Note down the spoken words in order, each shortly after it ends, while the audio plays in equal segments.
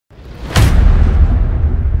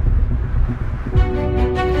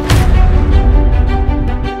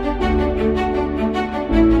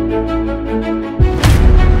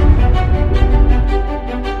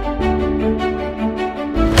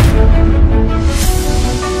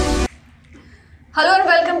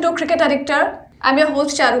to Cricket Addictor. I'm your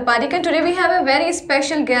host Charu Pareek, and today we have a very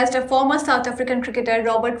special guest, a former South African cricketer,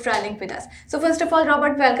 Robert Frylinck, with us. So first of all,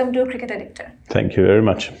 Robert, welcome to Cricket Addictor. Thank you very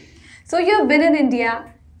much. So you've been in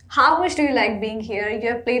India. How much do you like being here? You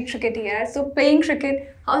have played cricket here. So playing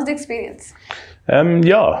cricket, how's the experience?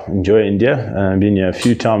 Yeah, enjoy India. I've been here a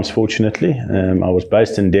few times, fortunately. I was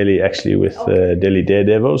based in Delhi, actually, with Delhi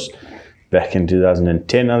Daredevils back in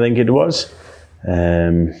 2010, I think it was.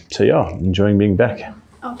 So yeah, enjoying being back.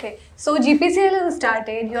 Okay, so GPCL has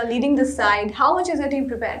started. You're leading the side. How much is the team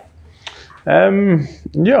prepared?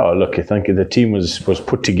 Yeah, look, I think the team was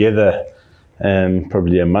put together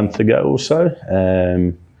probably a month ago or so.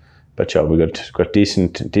 But yeah, we got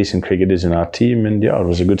decent cricketers in our team, and yeah, it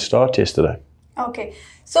was a good start yesterday. Okay,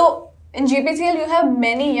 so in GPCL you have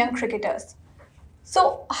many young cricketers.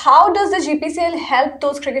 So how does the GPCL help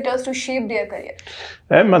those cricketers to shape their career?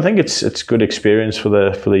 I think it's good experience for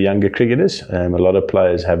the younger cricketers. A lot of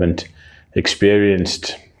players haven't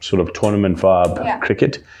experienced sort of tournament vibe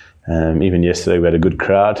cricket. Even yesterday we had a good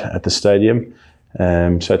crowd at the stadium.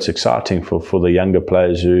 So it's exciting for the younger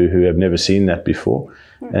players who have never seen that before.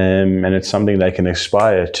 And it's something they can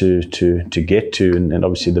aspire to get to, and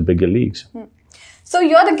obviously the bigger leagues. So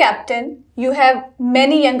you're the captain, you have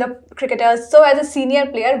many younger cricketers. So as a senior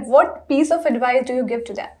player, what piece of advice do you give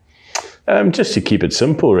to them? Just to keep it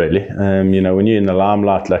simple, really. You know, when you're in the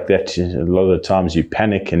limelight like that, a lot of the times you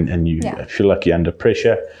panic and you feel like you're under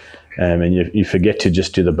pressure, and you forget to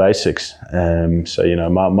just do the basics. So, you know,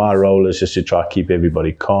 my role is just to try to keep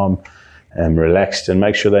everybody calm and relaxed and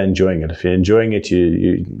make sure they're enjoying it. If you're enjoying it,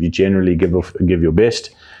 you generally give your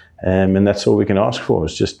best, and that's all we can ask for,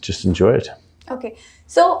 is just enjoy it. Okay,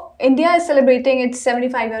 so India is celebrating its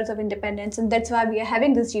 75 years of independence, and that's why we are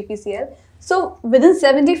having this GPCL. So within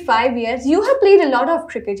 75 years, you have played a lot of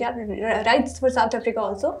cricket, right, for South Africa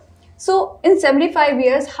also. So in 75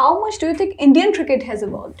 years, how much do you think Indian cricket has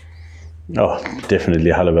evolved? Oh,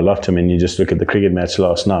 definitely a hell of a lot. I mean, you just look at the cricket match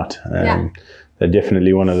last night. They're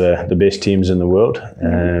definitely one of the best teams in the world.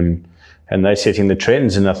 And they're setting the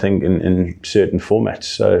trends, and I think in certain formats.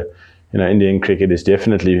 So, you know, Indian cricket is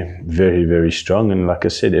definitely very, very strong, and like I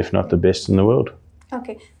said, if not the best in the world.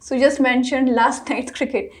 Okay, so you just mentioned last night's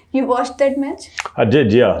cricket. You watched that match? I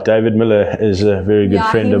did, yeah. David Miller is a very good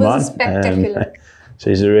friend of mine. Spectacular. So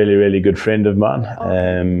he's a really, really good friend of mine.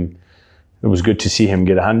 Okay. It was good to see him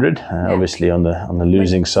get 100, obviously on the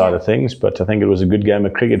losing side of things, but I think it was a good game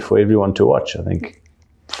of cricket for everyone to watch. I think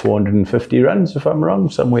 450 runs, if I'm wrong,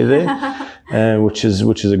 somewhere there, which is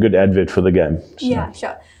a good advert for the game. So. Yeah,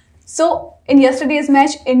 sure. So in yesterday's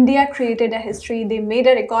match, India created a history. They made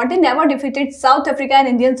a record. They never defeated South Africa and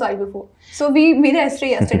Indian soil before. So we made a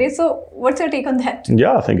history yesterday. So what's your take on that?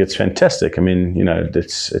 Yeah, I think it's fantastic. I mean, you know,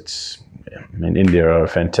 I mean, India are a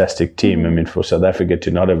fantastic team. I mean, for South Africa to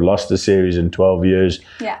not have lost the series in 12 years,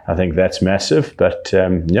 I think that's massive. But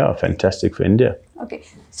yeah, fantastic for India. Okay.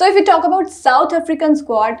 So if we talk about South African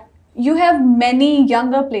squad, you have many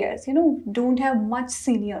younger players, you know, don't have much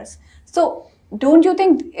seniors. So don't you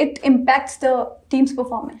think it impacts the team's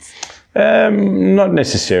performance? Not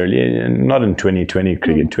necessarily, not in 2020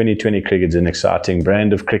 cricket. 2020 cricket is an exciting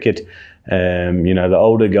brand of cricket. You know, the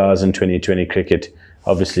older guys in 2020 cricket,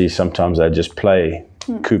 obviously sometimes they just play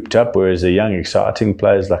cooped up, whereas the young exciting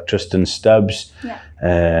players like Tristan Stubbs,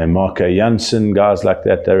 Marco Jansen, guys like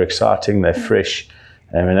that, they're exciting, they're fresh,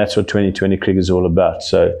 and that's what 2020 cricket is all about.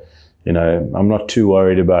 So, you know, I'm not too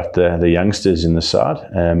worried about the youngsters in the side.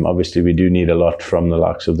 Obviously we do need a lot from the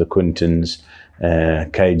likes of the Quintons,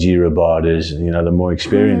 KG Rabadas, you know, the more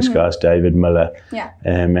experienced guys, David Miller,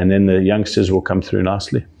 and then the youngsters will come through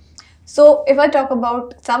nicely. So if I talk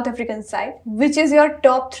about South African side, which are your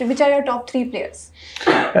top three players?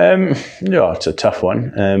 Yeah, it's a tough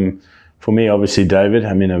one. For me, obviously David.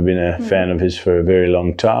 I mean, I've been a fan of his for a very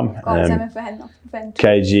long time. I'm a fan too.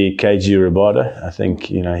 KG Rabada, I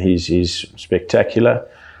think, you know, he's spectacular.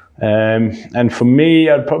 And for me,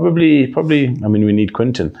 I'd probably, I mean, we need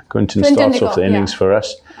Quinton. Quinton starts off the innings for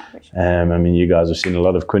us. I mean, you guys have seen a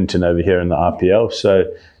lot of Quinton over here in the RPL, so.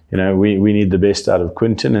 You know, we need the best out of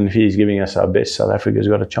Quinton, and if he's giving us our best, South Africa's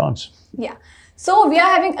got a chance. Yeah. So we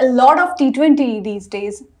are having a lot of T20 these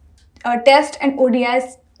days. Test and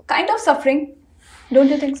ODIs kind of suffering. Don't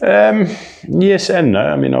you think so? Yes and no.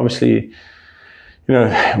 I mean, obviously, you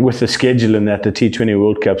know, with the schedule and that, the T20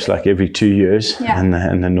 World Cup's like every 2 years, and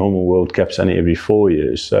the normal World Cup's only every 4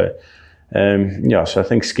 years. So, so I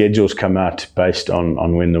think schedules come out based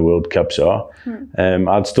on when the World Cups are.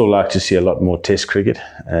 I'd still like to see a lot more Test cricket.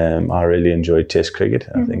 I really enjoy Test cricket.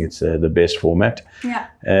 I think it's the best format. So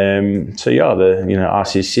the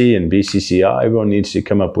ICC and BCCI, everyone needs to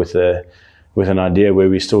come up with a with an idea where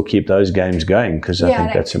we still keep those games going, because I think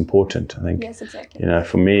right. that's important. I think, Yes, exactly. you know,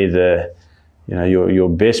 for me, your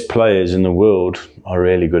best players in the world are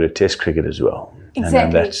really good at Test cricket as well. Exactly.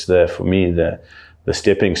 And that's for me the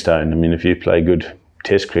stepping stone. I mean, if you play good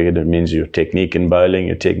Test cricket, it means your technique in bowling,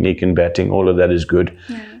 your technique in batting, all of that is good.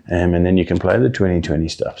 Yeah. And then you can play the 2020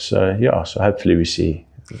 stuff. So yeah, so hopefully we see.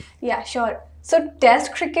 Yeah, sure. So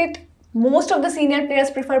Test cricket, most of the senior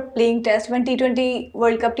players prefer playing Test. When T20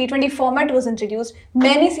 World Cup, T20 format was introduced,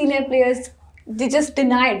 many senior players, they just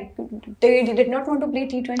denied. They did not want to play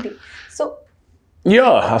T20. So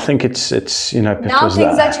yeah, I think it's you know, now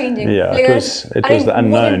things are changing. Yeah, it was the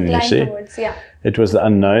unknown. You see, it was the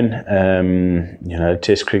unknown. You know,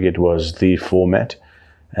 Test cricket was the format.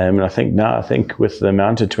 And I think with the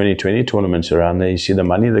amount of 2020 tournaments around there, you see the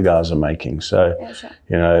money the guys are making. So, yeah, sure.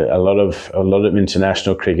 You know, a lot of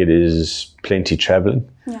international cricket is plenty traveling.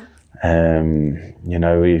 Yeah. You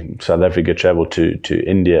know, South Africa travelled to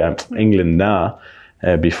India, England now,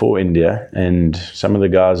 before India, and some of the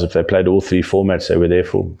guys, if they played all three formats, they were there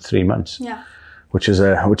for 3 months. Yeah. Which is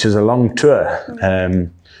a long tour.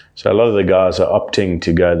 So a lot of the guys are opting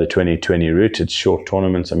to go the 2020 route. It's short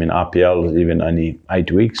tournaments. I mean, IPL is even only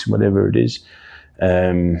 8 weeks, whatever it is.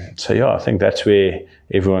 So yeah, I think that's where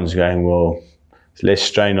everyone's going, well, less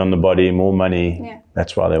strain on the body, more money. Yeah.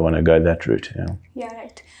 That's why they want to go that route. Yeah. Yeah,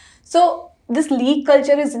 right. So this league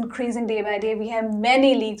culture is increasing day by day. We have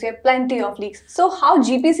many leagues. We have plenty of leagues. So how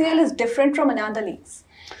GPCL is different from another leagues?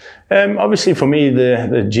 Obviously, for me,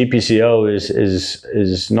 the GPCL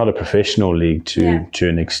is not a professional league to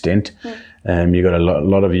an extent. You've got a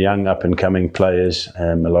lot of young up and coming players.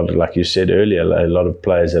 A lot of, like you said earlier, a lot of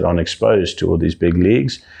players that aren't exposed to all these big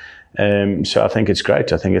leagues. So I think it's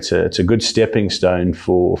great. I think it's a good stepping stone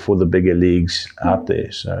for the bigger leagues out there.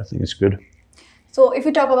 So I think it's good. So if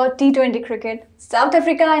we talk about T20 cricket, South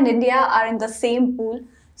Africa and India are in the same pool.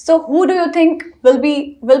 So who do you think will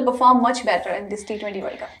perform much better in this T20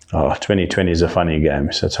 World Cup? Oh, 2020 is a funny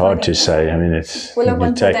game, so it's hard to say. I mean, it's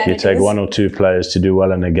you take one or two players to do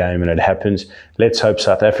well in a game, and it happens. Let's hope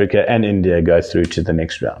South Africa and India go through to the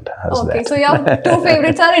next round. How's that? Okay, so your two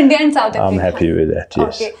favorites are India and South Africa. I'm happy with that.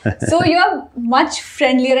 Yes. Okay, so you are much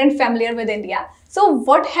friendlier and familiar with India. So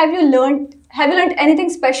what have you learned? Have you learned anything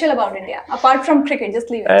special about India apart from cricket? Just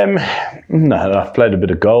leave it. No, I've played a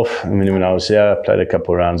bit of golf. I mean, when I was here, I played a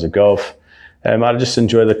couple of rounds of golf. I just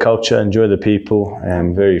enjoy the culture, enjoy the people,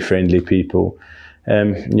 very friendly people.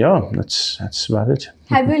 Yeah, that's about it.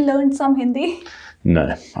 Have you learned some Hindi?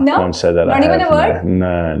 No, I can't say that. Not even a word?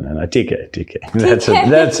 No. TK. That's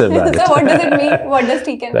about so it. So what does it mean? What does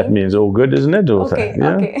TK mean? That means all good, isn't it? Okay.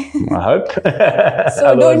 I hope. So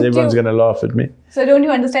otherwise, everyone's going to laugh at me. So don't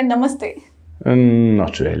you understand Namaste?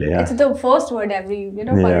 Not really. Yeah. It's the first word every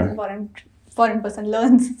foreign person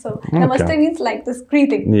learns. So Namaste means like this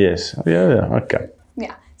greeting. Yes. Yeah. Okay.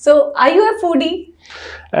 Yeah. So are you a foodie?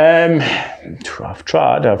 I've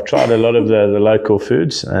tried a lot of the local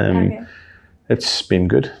foods. Okay. It's been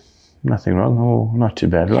good. Nothing wrong. Oh, not too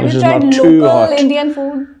bad. Have you tried local Indian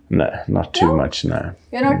food? No, not too much, no.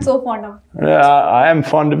 You're not so fond of it? I am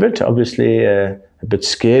fond of it. Obviously, a bit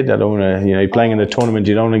scared. I don't want to, you're playing in a tournament,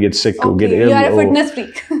 you don't want to get sick or get ill. You are a fitness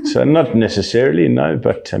freak. So not necessarily, no.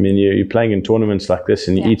 But, I mean, you're playing in tournaments like this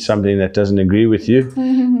and you eat something that doesn't agree with you.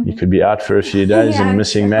 You could be out for a few days and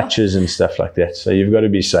missing matches and stuff like that. So you've got to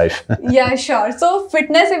be safe. Yeah, sure. So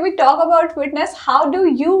fitness, if we talk about fitness, how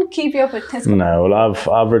do you keep your fitness going? No, well,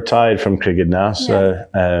 I've retired from cricket now. So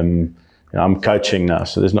I'm coaching now.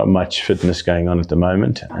 So there's not much fitness going on at the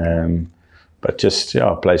moment. But just,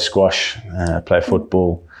 I play squash, play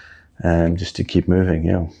football, just to keep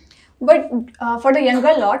moving, But for the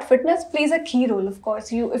younger lot, fitness plays a key role, of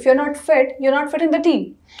course. If you're not fit in the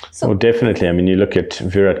team. So, well, definitely. I mean, you look at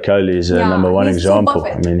Virat Kohli as a number one example.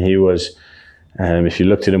 I mean, he was, if you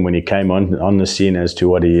looked at him when he came on the scene as to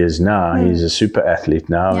what he is now, he's a super athlete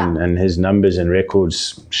now, and his numbers and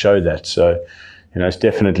records show that. So, it's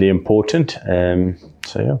definitely important.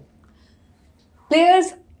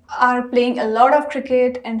 Players are playing a lot of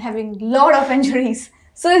cricket and having a lot of injuries.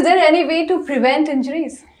 So is there any way to prevent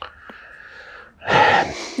injuries?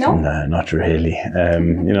 No? No, not really.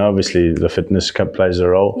 Obviously the fitness plays a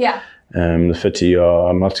role. Yeah. The fitter you are,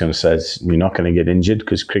 I'm not going to say you're not going to get injured,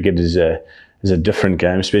 because cricket is a different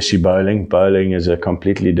game, especially bowling. Bowling is a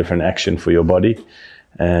completely different action for your body.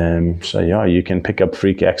 You can pick up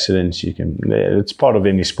freak accidents. It's part of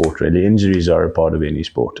any sport, really. Injuries are a part of any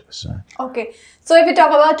sport. So. Okay. So if we talk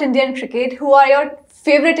about Indian cricket, who are your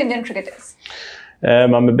favorite Indian cricketers?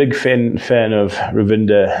 I'm a big fan of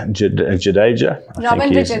Ravindra Jadeja.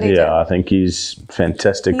 I think he's a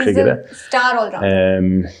fantastic cricketer. He's a star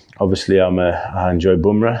all-rounder. Obviously, I enjoy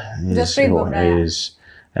Bumrah.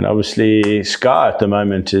 And obviously, Sky at the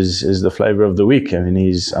moment is the flavour of the week. I mean,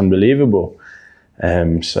 he's unbelievable.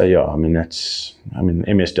 So yeah, I mean MS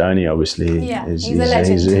Dhoni obviously he's a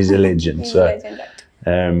legend. He's a legend. He's a legend, right.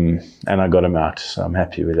 And I got him out, so I'm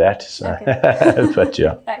happy with that. So, okay. But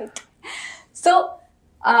yeah. Right. So,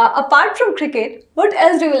 apart from cricket, what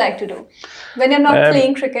else do you like to do when you're not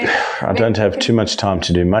playing cricket? I don't have too much time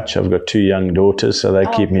to do much. I've got 2 young daughters, so they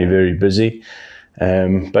keep me very busy.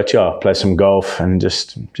 But yeah, play some golf and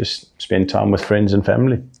just spend time with friends and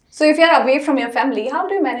family. So if you're away from your family, how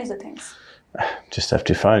do you manage the things? Just have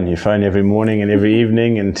to phone. You phone every morning and every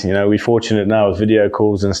evening, and we're fortunate now with video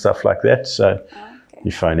calls and stuff like that. So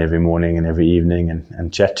you phone every morning and every evening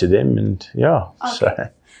and chat to them, and yeah. Okay.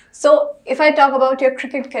 So if I talk about your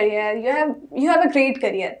cricket career, you have a great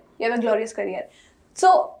career. You have a glorious career.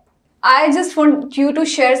 So I just want you to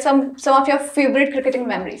share some of your favorite cricketing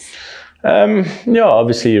memories.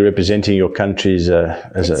 Obviously representing your country is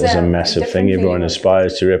a massive thing. Everyone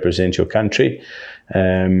aspires to represent your country.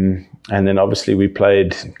 And then obviously we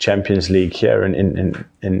played Champions League here in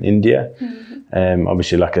India. Mm-hmm.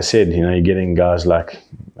 Obviously, like I said, you're getting guys like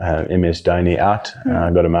MS Dhoni out. Mm-hmm.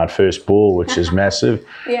 I got him out first ball, which is massive.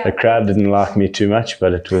 Yeah. The crowd didn't like me too much,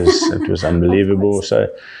 but it was unbelievable. So,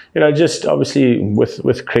 just obviously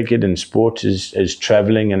with cricket and sport is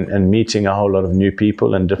traveling and meeting a whole lot of new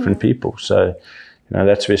people and different people. So,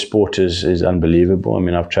 that's where sport is unbelievable. I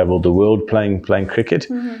mean, I've traveled the world playing cricket,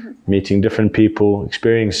 meeting different people,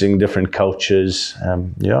 experiencing different cultures.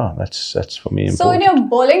 That's for me important. So in your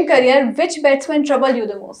bowling career, which batsman troubled you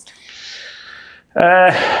the most?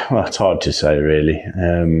 Well, it's hard to say, really.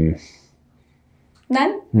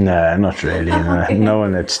 None? No, not really. No. Okay. No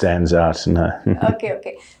one that stands out, no.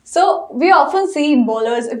 Okay. So we often see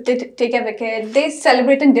bowlers, if they take a wicket, they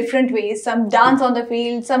celebrate in different ways. Some dance on the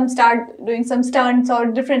field, some start doing some stunts or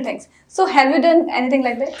different things. So have you done anything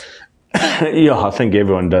like that? Yeah, I think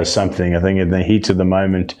everyone does something. I think in the heat of the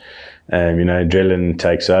moment, adrenaline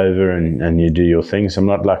takes over and you do your things. I'm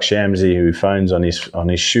not like Shamsi who phones on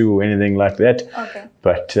his shoe or anything like that. Okay.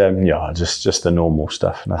 But just the normal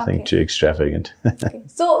stuff, nothing too extravagant. Okay.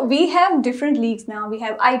 So we have different leagues now. We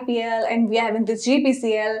have IPL and we are having this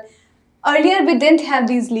GPCL. Earlier we didn't have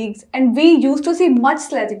these leagues and we used to see much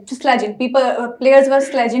sledging. Players were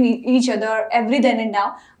sledging each other every then and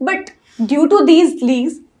now. But due to these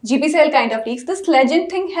leagues, GPCL kind of leagues, the sledging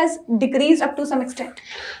thing has decreased up to some extent.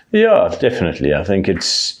 Yeah, definitely. I think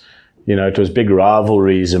it's, it was big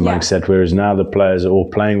rivalries amongst that, whereas now the players are all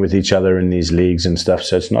playing with each other in these leagues and stuff.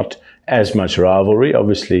 So it's not as much rivalry.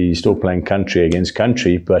 Obviously, you're still playing country against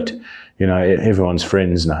country, but, everyone's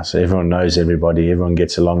friends now. So everyone knows everybody, everyone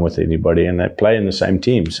gets along with anybody, and they play in the same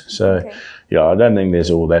teams. So, I don't think there's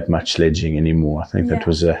all that much sledging anymore. I think that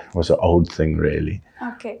was an old thing, really.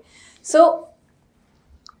 Okay. So,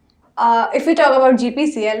 if we talk about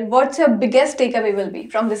GPCL, what's your biggest takeaway will be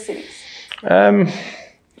from this series?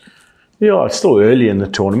 It's still early in the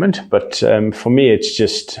tournament, but for me, it's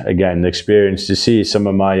just, again, the experience to see some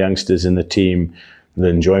of my youngsters in the team, the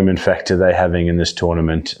enjoyment factor they're having in this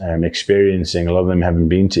tournament, experiencing, a lot of them haven't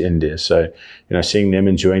been to India. So, seeing them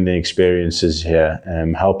enjoying the experiences here,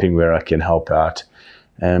 helping where I can help out.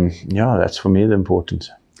 That's for me the importance.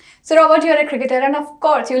 So Robert, you're a cricketer and of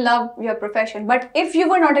course you love your profession. But if you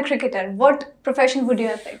were not a cricketer, what profession would you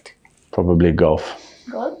have picked? Probably golf.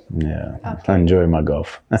 Golf? Yeah, I enjoy my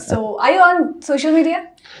golf. So are you on social media?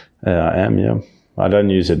 I am, yeah. I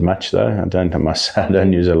don't use it much though. I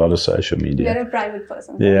don't use a lot of social media. You're a private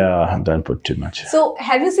person. Yeah, I don't put too much. So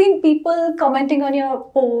have you seen people commenting on your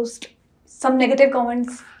post, some negative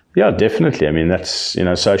comments? Yeah, definitely. I mean, that's,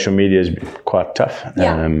 social media is quite tough.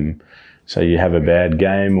 Yeah. So you have a bad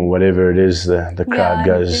game or whatever it is, the crowd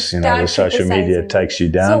goes, the social media takes you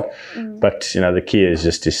down. So, but, the key is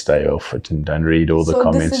just to stay off it and don't read all the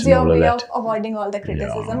comments and all of that. So this is your way of avoiding all the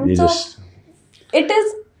criticism. It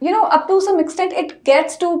is, up to some extent, it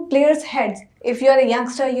gets to players' heads. If you're a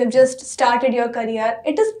youngster, you've just started your career,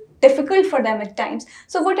 it is difficult for them at times.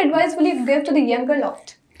 So what advice will you give to the younger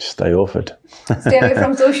lot? Stay off it. Stay away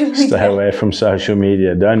from social media. Stay away from social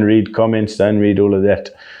media. Don't read comments, don't read all of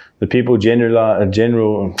that. The people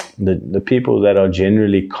the people that are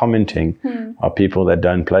generally commenting are people that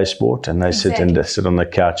don't play sport and they sit on the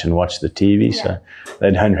couch and watch the TV, so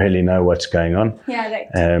they don't really know what's going on. Yeah, right.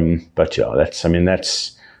 But that's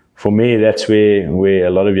for me. That's where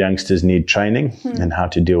a lot of youngsters need training and how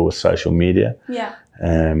to deal with social media. Yeah.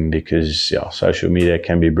 Because social media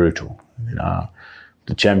can be brutal.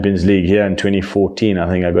 the Champions League here in 2014, I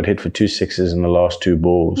think I got hit for 2 sixes in the last 2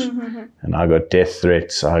 balls. And I got death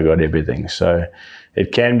threats, I got everything. So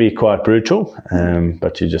it can be quite brutal,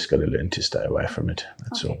 but you just got to learn to stay away from it.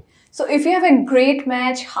 That's all. So if you have a great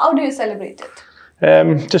match, how do you celebrate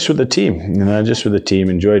it? Just with the team, just with the team.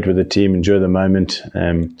 Enjoy it with the team, enjoy the moment.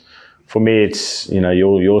 For me, it's,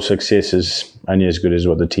 your success is only as good as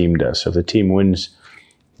what the team does. So if the team wins,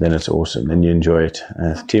 then it's awesome. Then you enjoy it.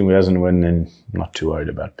 If the team doesn't win, then I'm not too worried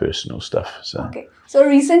about personal stuff. So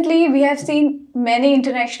recently we have seen many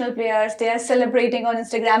international players, they are celebrating on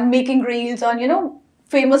Instagram, making reels on,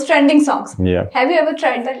 famous trending songs. Yeah. Have you ever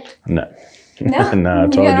tried that? No. No? No, I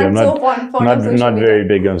told you, I'm not media. very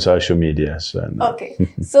big on social media. So no. Okay.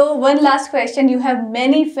 So one last question. You have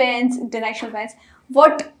many fans, international fans.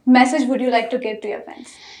 What message would you like to give to your fans?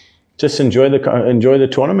 Just enjoy the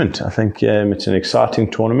tournament. I think it's an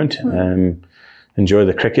exciting tournament. Enjoy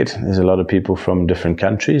the cricket. There's a lot of people from different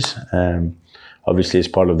countries. Obviously, it's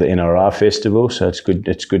part of the NRI festival, so it's good.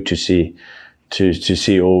 It's good to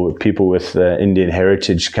see all people with Indian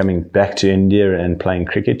heritage coming back to India and playing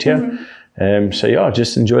cricket here. So yeah,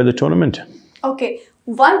 just enjoy the tournament. Okay.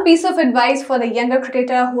 One piece of advice for the younger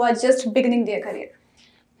cricketer who are just beginning their career.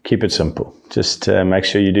 Keep it simple. Just make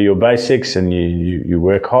sure you do your basics and you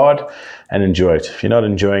work hard and enjoy it. If you're not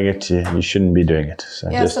enjoying it, you shouldn't be doing it. So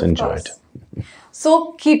yes, just enjoy it.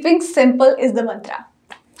 So keeping simple is the mantra.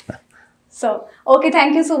 So, okay,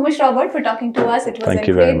 thank you so much, Robert, for talking to us. It was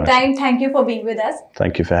a great time. Thank you for being with us.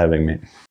 Thank you for having me.